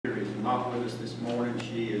not with us this morning.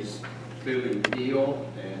 She is feeling ill,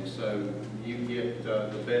 and so you get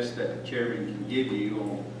the best that the chairman can give you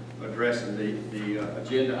on addressing the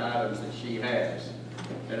agenda items that she has.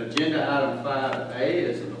 And agenda item 5A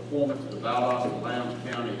is an appointment to the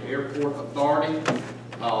Valdosta-Lowndes County Airport Authority.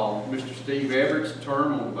 Mr. Steve Everett's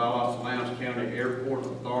term on the Valdosta-Lowndes County Airport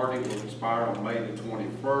Authority will expire on May the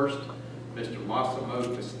 21st. Mr.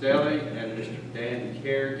 Massimo Castelli and Mr. Dan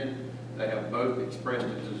Kerrigan, they have both expressed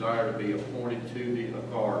a desire to be appointed to the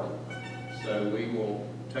authority. So we will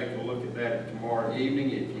take a look at that tomorrow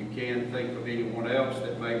evening. If you can think of anyone else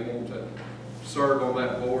that may want to serve on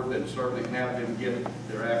that board, then certainly have them get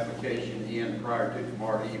their application in prior to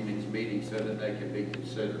tomorrow evening's meeting so that they can be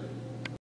considered.